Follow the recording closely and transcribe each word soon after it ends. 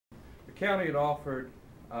county had offered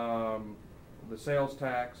the sales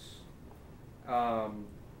tax. The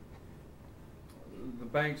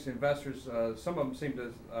banks, investors, some of them seemed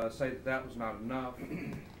to say that that was not enough.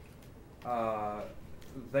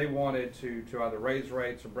 They wanted to either raise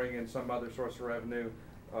rates or bring in some other source of revenue.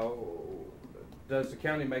 Does the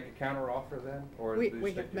county make a counter offer then? Or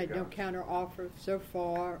we have made no counter offer so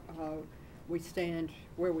far. We stand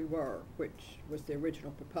where we were, which was the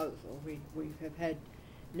original proposal. We have had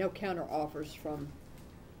no counter offers from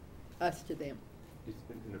us to them.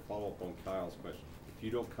 And to follow up on Kyle's question, if you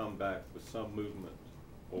don't come back with some movement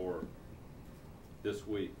or this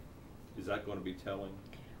week, is that going to be telling?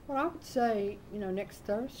 Well, I would say, next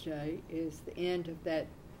Thursday is the end of that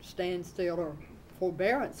standstill or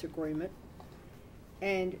forbearance agreement.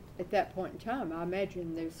 And at that point in time, I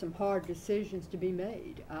imagine there's some hard decisions to be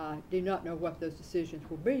made. I do not know what those decisions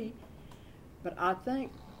will be, but I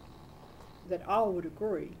think that all would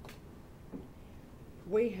agree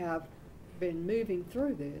we have been moving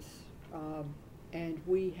through this, and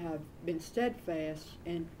we have been steadfast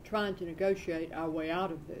in trying to negotiate our way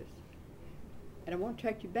out of this. And I want to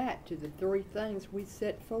take you back to the three things we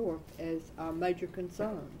set forth as our major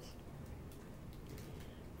concerns.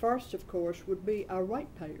 First, of course, would be our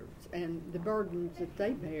ratepayers and the burdens that they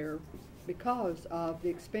bear because of the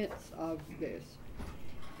expense of this.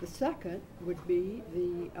 The second would be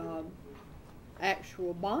the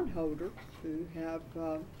actual bondholders who have,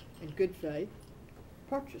 in good faith,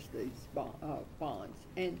 purchased these bonds.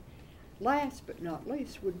 And last but not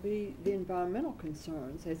least would be the environmental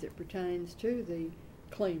concerns as it pertains to the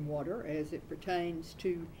clean water, as it pertains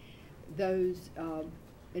to those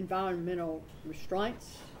environmental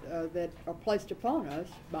restraints that are placed upon us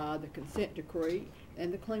by the consent decree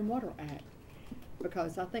and the Clean Water Act.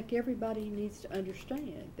 Because I think everybody needs to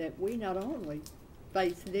understand that we not only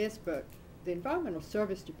face this, but the Environmental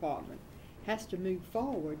Service Department has to move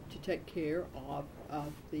forward to take care of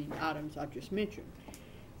the items I just mentioned.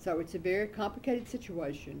 So it's a very complicated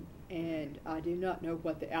situation, and I do not know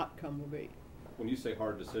what the outcome will be. When you say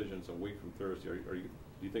hard decisions a week from Thursday, do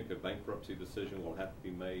you think the bankruptcy decision will have to be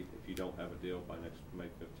made if you don't have a deal by next May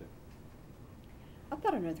 15th? I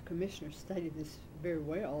thought another commissioner stated this very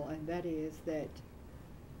well, and that is that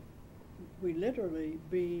we literally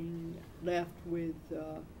being left with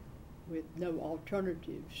no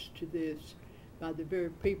alternatives to this by the very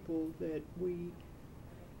people that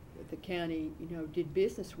the county, did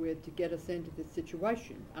business with to get us into this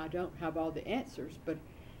situation. I don't have all the answers, but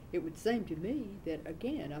it would seem to me that,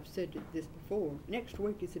 again, I've said this before, next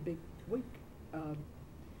week is a big week.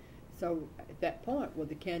 So at that point, will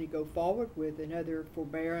the county go forward with another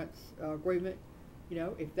forbearance agreement?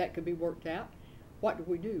 If that could be worked out, what do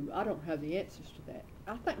we do? I don't have the answers to that.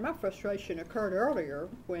 I think my frustration occurred earlier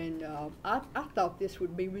when I thought this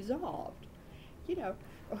would be resolved.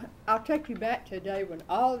 I'll take you back to a day when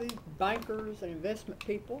all these bankers and investment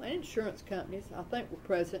people and insurance companies, I think, were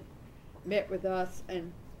present, met with us,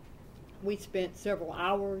 and we spent several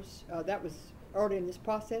hours. That was early in this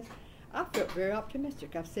process. I felt very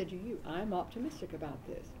optimistic. I've said to you, I'm optimistic about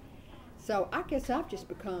this. So I guess I've just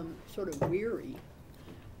become sort of weary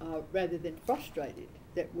rather than frustrated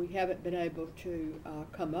that we haven't been able to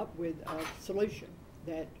come up with a solution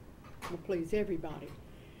that will please everybody.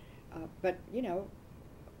 But,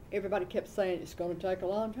 everybody kept saying it's going to take a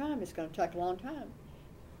long time, it's going to take a long time.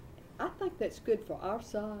 I think that's good for our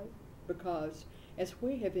side because, as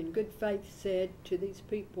we have in good faith said to these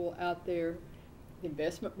people out there,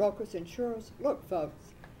 investment brokers, insurers, look,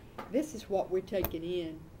 folks, this is what we're taking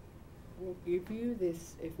in. We'll give you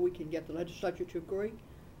this, if we can get the legislature to agree,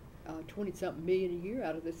 20-something million a year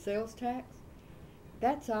out of the sales tax.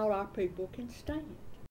 That's all our people can stand.